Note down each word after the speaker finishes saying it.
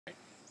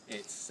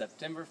It's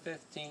September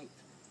 15th.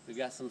 We've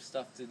got some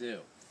stuff to do.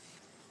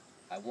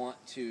 I want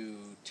to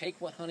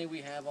take what honey we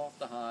have off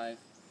the hive,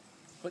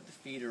 put the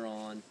feeder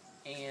on,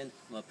 and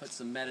I'm going to put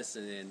some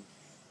medicine in.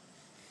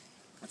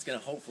 It's going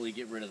to hopefully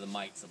get rid of the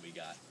mites that we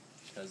got.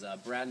 Because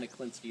Brad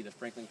McClincy, the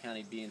Franklin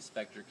County Bee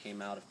Inspector,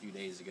 came out a few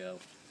days ago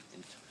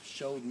and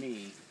showed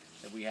me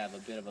that we have a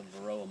bit of a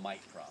Varroa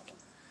mite problem.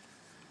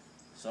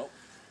 So,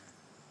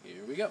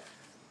 here we go.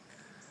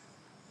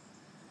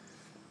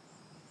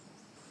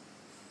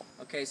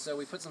 Okay, so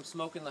we put some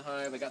smoke in the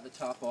hive. I got the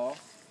top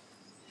off.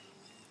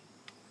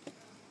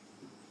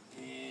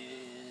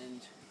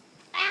 And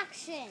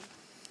action!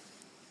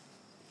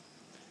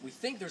 We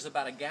think there's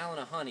about a gallon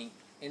of honey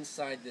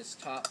inside this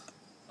top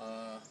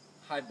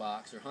hive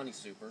box or honey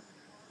super.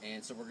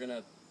 And so we're going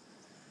to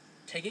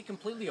take it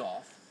completely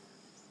off,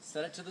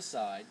 set it to the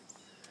side.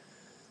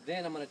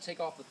 Then I'm going to take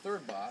off the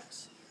third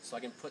box so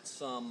I can put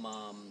some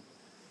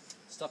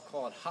stuff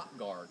called hop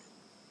guard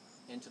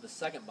into the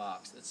second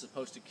box that's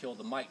supposed to kill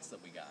the mites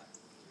that we got.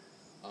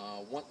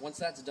 Once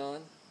that's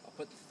done, I'll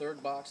put the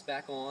third box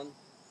back on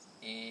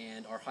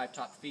and our hive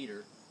top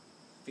feeder,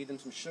 feed them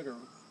some sugar.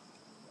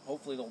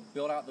 Hopefully they'll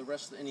build out the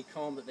rest of any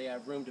comb that they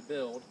have room to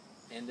build,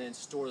 and then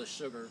store the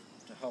sugar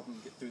to help them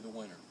get through the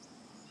winter.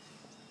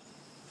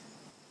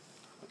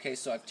 Okay,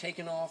 so I've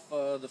taken off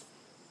the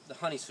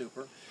honey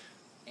super,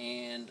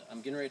 and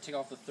I'm getting ready to take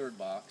off the third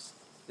box.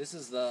 This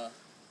is the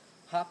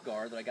hop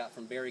guard that I got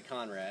from Barry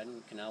Conrad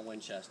in Canal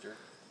Winchester.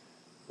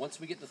 Once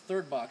we get the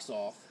third box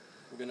off,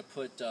 we're going to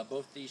put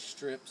both these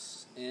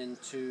strips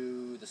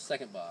into the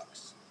second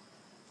box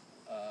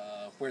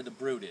where the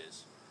brood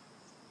is.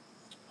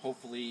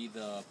 Hopefully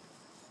the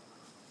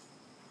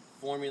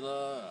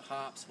formula,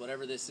 hops,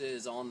 whatever this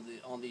is on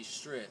these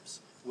strips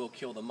will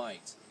kill the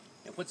mites.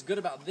 And what's good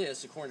about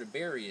this, according to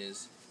Barry,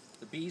 is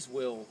the bees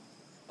will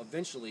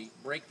eventually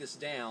break this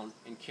down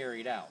and carry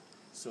it out.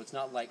 So it's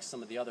not like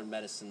some of the other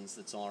medicines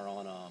that's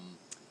on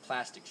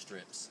plastic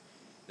strips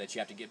that you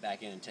have to get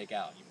back in and take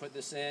out. You put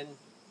this in,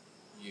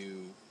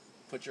 you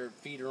put your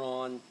feeder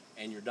on,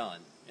 and you're done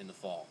in the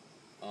fall.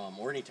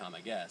 Or anytime,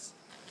 I guess.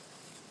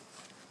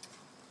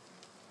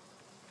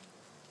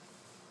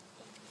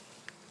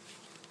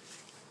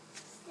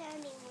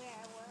 Standing where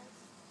I was.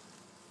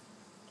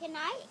 Can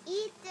I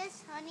eat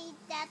this honey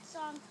that's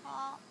on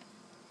top?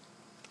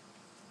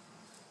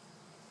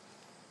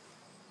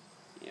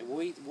 Yeah,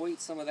 we'll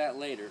eat some of that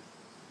later.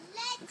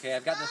 Let's Okay,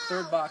 I've got the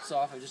third box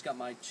off. I've just got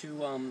my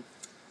two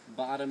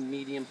bottom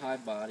medium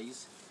hive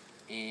bodies,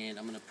 and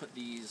I'm going to put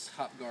these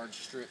hop guard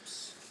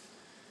strips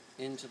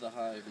into the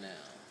hive now.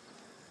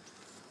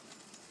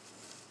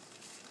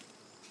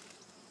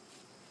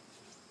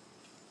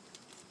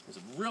 There's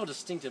a real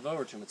distinctive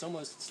odor to them.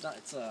 It's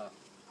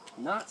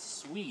not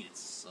sweet.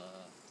 It's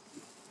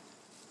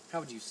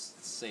how would you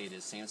say it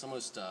is, Sam? It's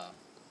almost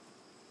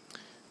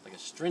like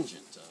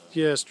astringent.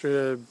 Yes,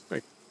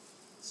 like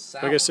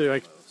sour, I guess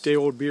like almost. day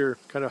old beer,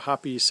 kind of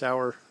hoppy,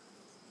 sour.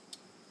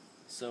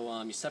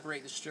 So you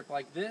separate the strip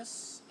like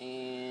this,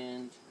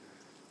 and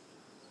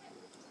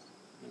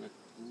I'm going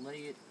to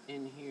lay it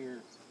in here,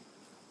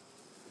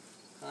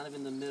 kind of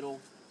in the middle.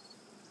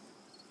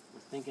 We're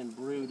thinking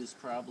brood is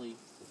probably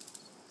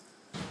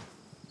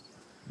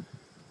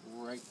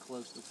right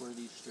close to where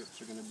these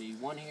strips are going to be.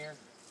 One here,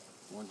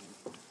 one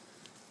here.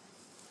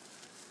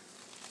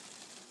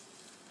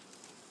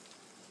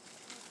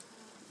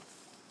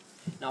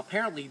 Now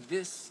apparently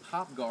this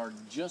hop guard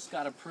just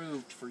got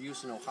approved for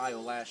use in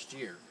Ohio last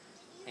year,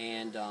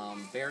 and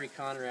Barry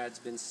Conrad's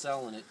been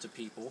selling it to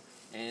people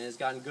and has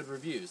gotten good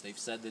reviews. They've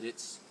said that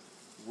it's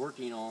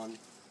working on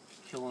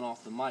killing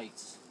off the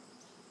mites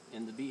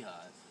in the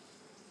beehive.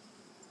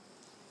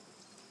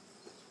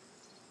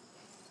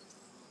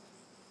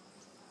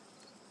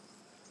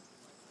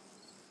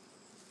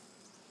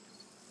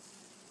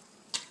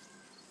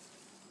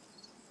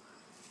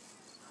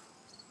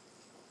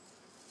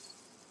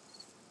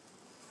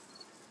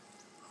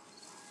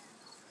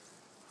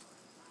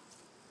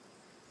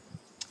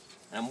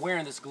 I'm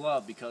wearing this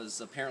glove because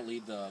apparently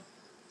the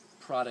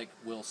product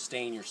will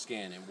stain your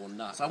skin and will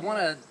not. So I want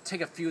to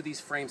take a few of these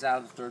frames out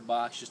of the third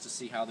box just to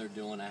see how they're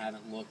doing. I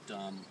haven't looked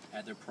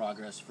at their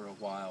progress for a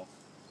while.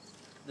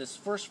 This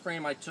first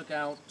frame I took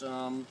out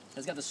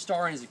has got the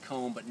star as a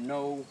comb, but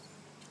no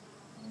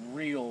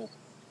real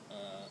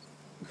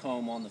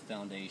comb on the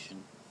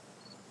foundation.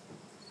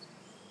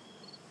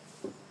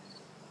 So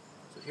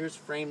here's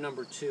frame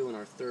number 2 in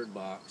our third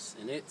box,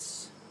 and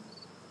it's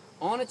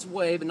on its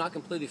way, but not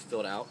completely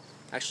filled out.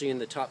 Actually, in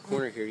the top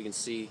corner here, you can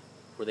see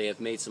where they have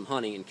made some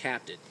honey and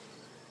capped it.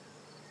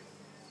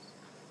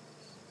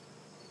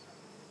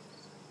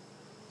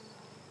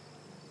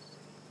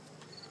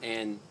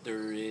 And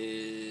there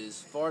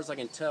is, as far as I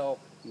can tell,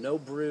 no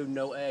brood,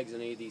 no eggs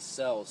in any of these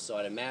cells, so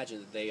I'd imagine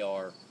that they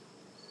are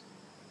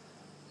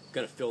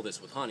going to fill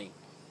this with honey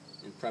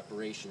in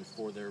preparation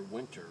for their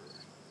winter.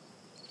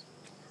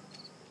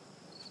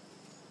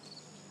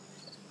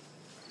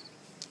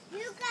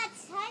 You got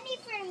honey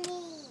for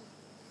me.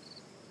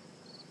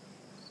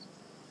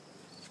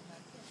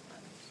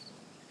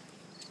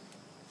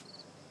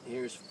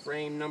 Here's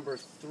frame number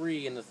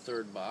 3 in the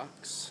 3rd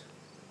box.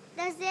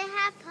 Does it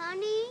have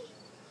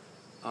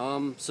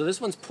honey? So this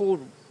one's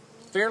pulled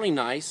fairly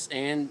nice,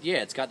 and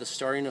yeah, it's got the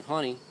starting of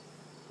honey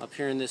up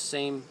here in this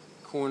same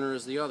corner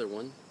as the other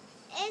one.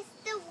 Is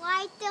the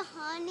white the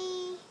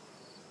honey?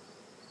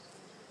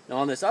 Now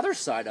on this other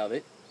side of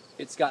it,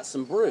 it's got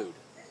some brood.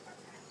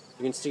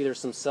 You can see there's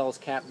some cells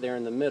capped there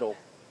in the middle,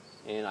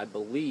 and I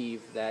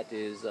believe that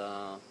is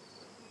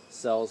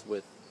cells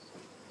with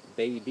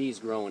baby bees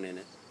growing in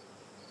it.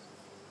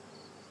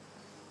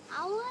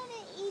 I want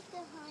to eat the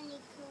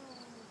honeycomb.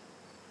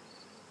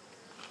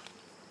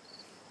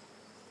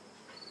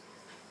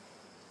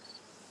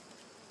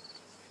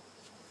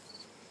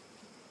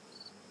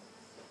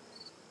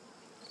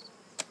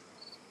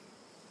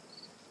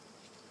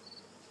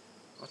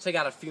 I'll take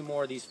out a few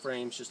more of these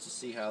frames just to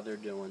see how they're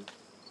doing.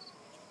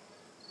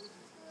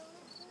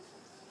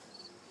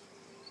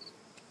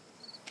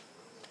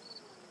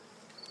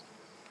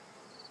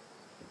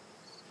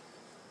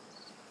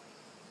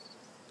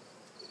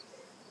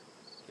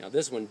 Now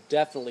this one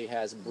definitely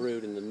has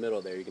brood in the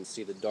middle there. You can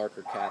see the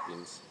darker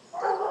cappings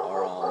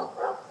are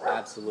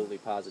absolutely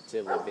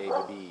positively baby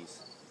bees.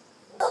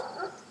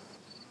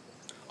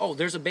 Oh,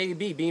 there's a baby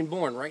bee being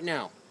born right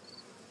now.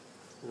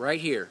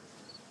 Right here.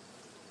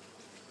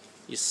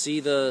 You see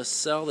the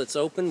cell that's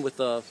open with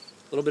a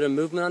little bit of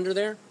movement under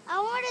there? I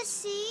want to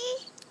see.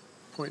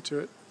 Point to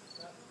it.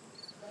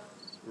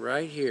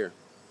 Right here.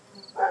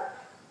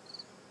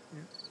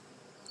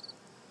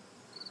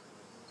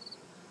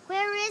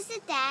 Where is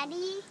it,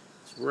 Daddy?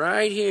 It's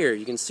right here.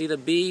 You can see the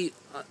bee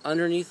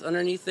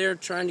underneath there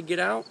trying to get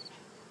out.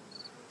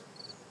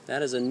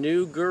 That is a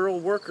new girl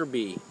worker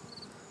bee.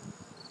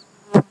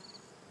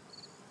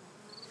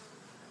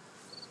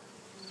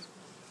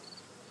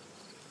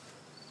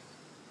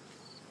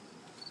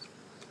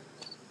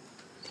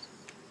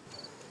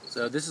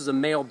 So this is a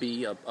male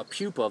bee, a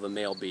pupa of a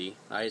male bee.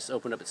 I just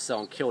opened up its cell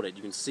and killed it.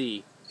 You can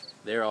see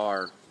there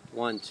are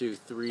 1, 2,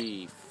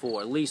 3,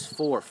 4, at least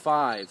 4 or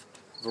 5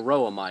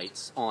 Varroa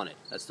mites on it.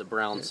 That's the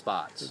brown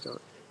spots.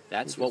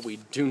 That's what we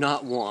do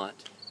not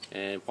want,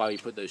 and why we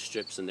put those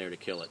strips in there to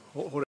kill it.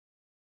 Hold it.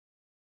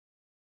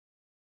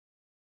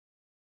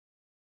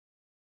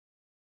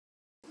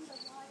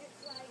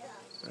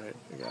 All right,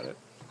 I got it.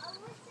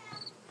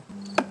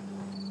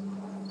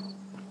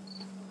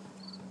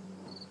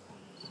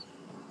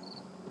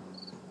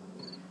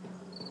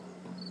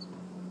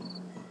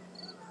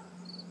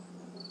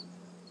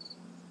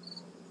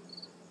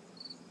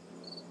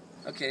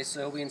 Okay,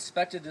 so we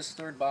inspected this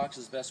 3rd box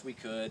as best we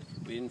could.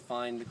 We didn't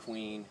find the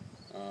queen.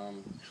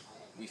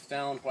 We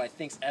found what I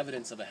think is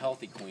evidence of a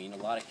healthy queen. A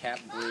lot of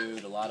capped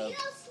brood, a lot of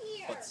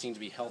what seemed to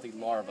be healthy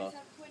larvae.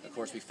 Of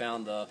course, we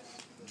found the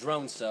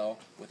drone cell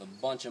with a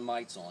bunch of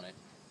mites on it.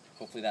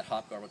 Hopefully that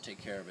hop guard will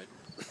take care of it.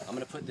 I'm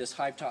going to put this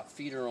hive top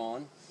feeder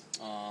on.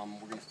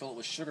 We're going to fill it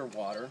with sugar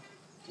water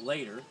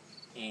later,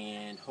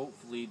 and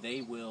hopefully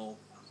they will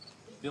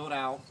build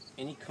out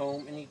any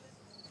comb, any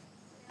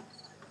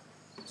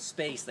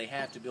space they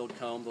have to build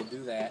comb. They'll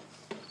do that,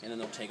 and then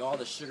they'll take all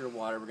the sugar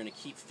water. We're going to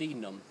keep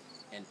feeding them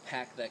and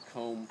pack that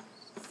comb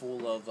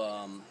full of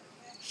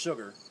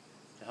sugar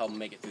to help them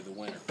make it through the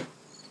winter.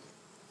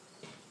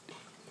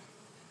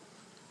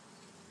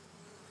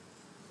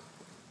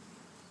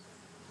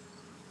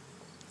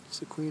 It's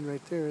the queen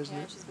right there, isn't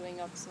Yeah, it? she's going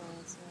up, so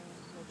it's,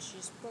 but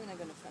she's probably not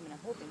going to, I mean, I'm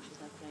hoping she's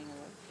not flying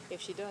away.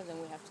 If she does, then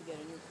we have to get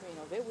a new queen,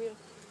 or they will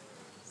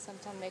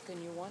sometime make a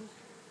new one.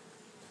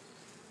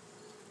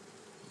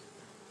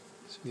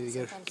 So you need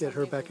to get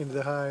her back into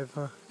the hive,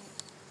 huh?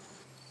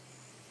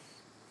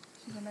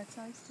 She's on that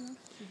side still?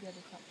 She's the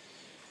other side.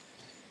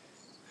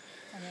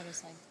 On the other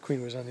side.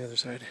 Queen was on the other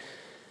side.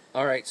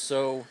 Alright,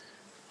 so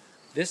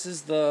this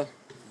is the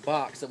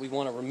box that we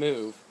want to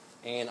remove,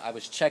 and I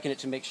was checking it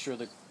to make sure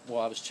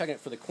I was checking it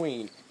for the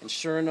queen, and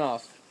sure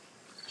enough,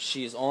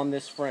 she is on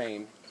this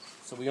frame,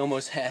 so we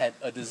almost had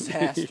a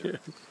disaster.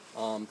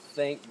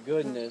 Thank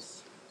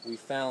goodness we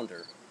found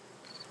her.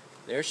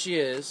 There she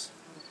is.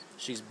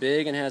 She's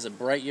big and has a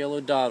bright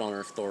yellow dot on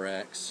her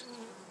thorax.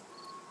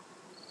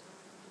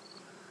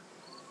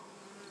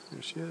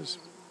 There she is.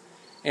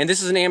 And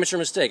this is an amateur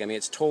mistake. I mean,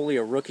 it's totally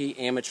a rookie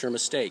amateur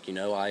mistake. You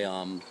know, I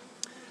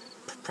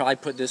probably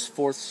put this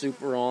 4th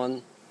super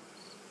on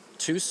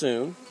too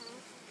soon,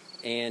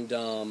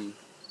 and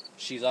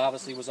she's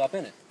obviously was up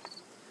in it.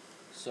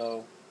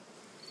 So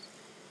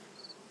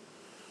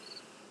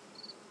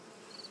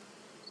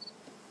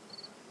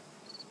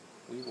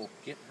we will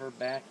get her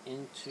back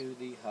into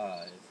the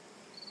hive.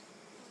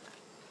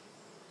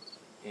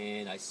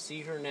 And I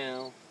see her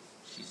now.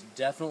 She's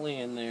definitely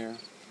in there.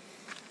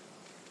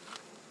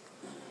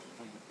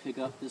 I can pick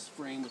up this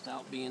frame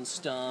without being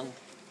stung.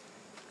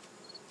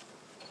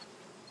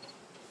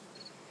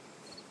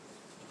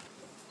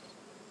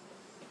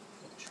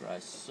 Try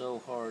so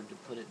hard to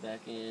put it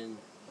back in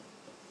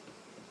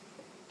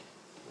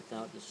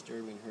without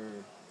disturbing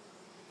her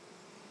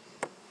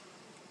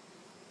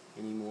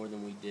any more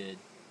than we did.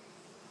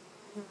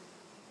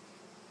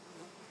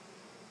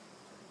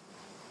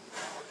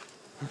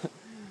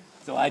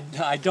 So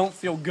I don't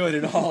feel good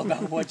at all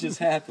about what just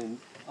happened.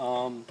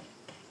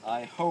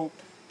 I hope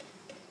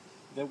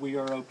that we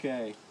are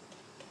okay.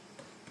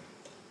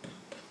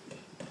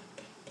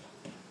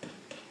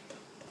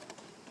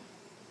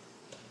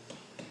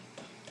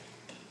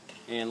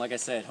 And like I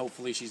said,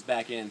 hopefully she's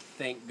back in.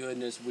 Thank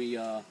goodness we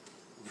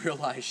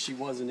realized she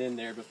wasn't in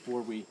there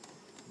before we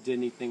did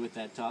anything with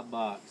that top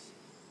box.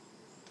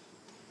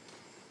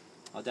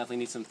 I'll definitely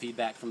need some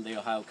feedback from the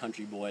Ohio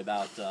country boy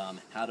about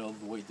how to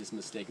avoid this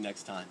mistake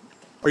next time.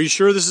 Are you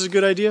sure this is a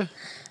good idea?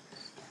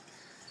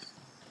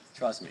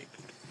 Trust me.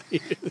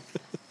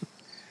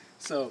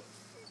 So,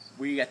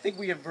 I think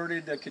we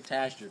averted a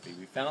catastrophe.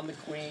 We found the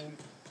queen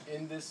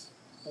in this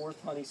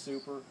 4th honey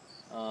super.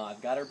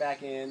 I've got her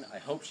back in. I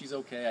hope she's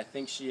okay. I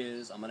think she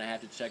is. I'm gonna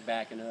have to check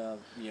back in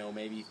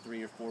maybe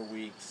 3 or 4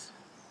 weeks.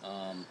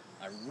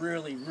 I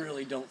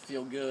really don't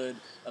feel good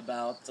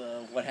about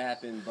what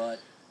happened, but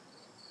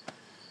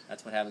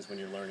that's what happens when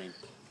you're learning.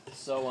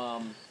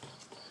 So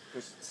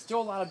there's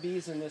still a lot of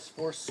bees in this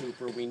 4th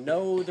super. We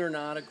know they're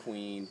not a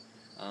queen.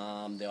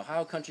 The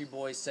Ohio country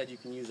boys said you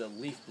can use a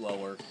leaf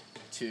blower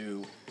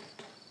to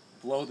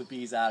blow the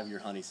bees out of your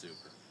honey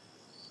super.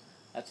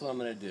 That's what I'm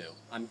going to do.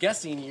 I'm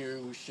guessing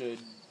you should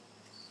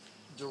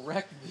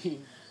direct the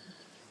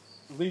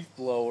leaf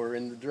blower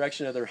in the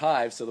direction of their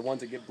hive so the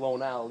ones that get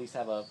blown out at least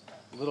have a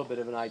little bit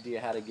of an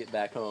idea how to get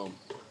back home.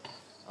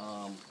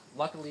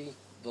 Luckily,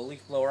 the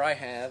leaf blower I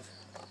have,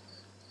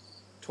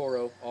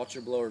 Toro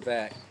Ultra Blower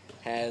Vac,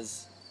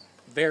 has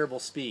variable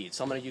speed,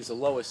 so I'm going to use the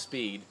lowest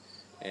speed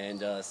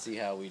and see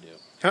how we do.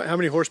 How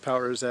many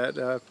horsepower is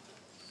that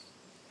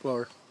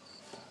blower?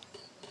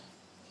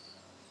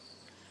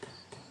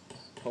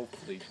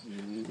 Hopefully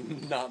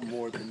not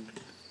more than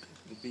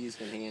the bees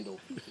can handle.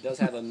 It does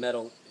have a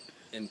metal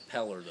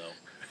impeller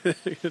though.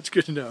 That's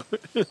good to know.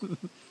 That's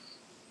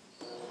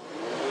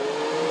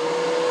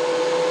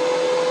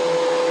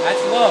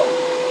low.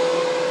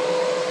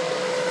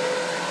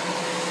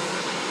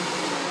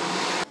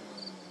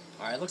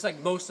 Alright, it looks like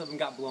most of them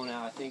got blown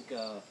out. I think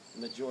the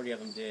majority of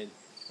them did.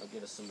 I'll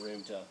give us some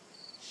room to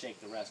shake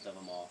the rest of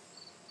them off.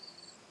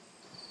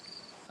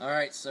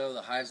 Alright, so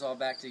the hive's all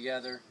back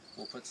together.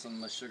 We'll put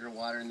some sugar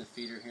water in the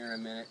feeder here in a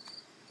minute.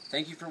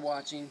 Thank you for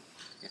watching.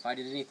 If I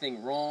did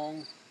anything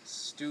wrong,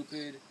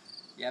 stupid,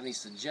 you have any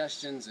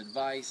suggestions,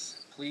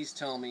 advice, please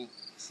tell me.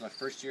 This is my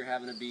first year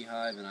having a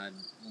beehive and I've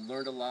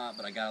learned a lot,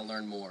 but I gotta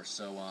learn more.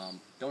 So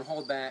don't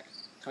hold back.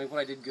 Tell me what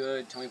I did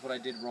good, tell me what I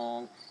did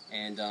wrong,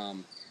 and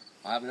I'll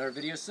have another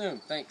video soon.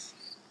 Thanks.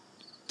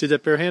 Did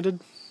that barehanded?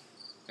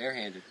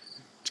 Barehanded.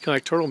 It's kind of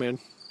like Turtle Man.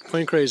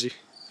 Plain crazy.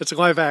 It's a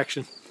live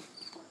action.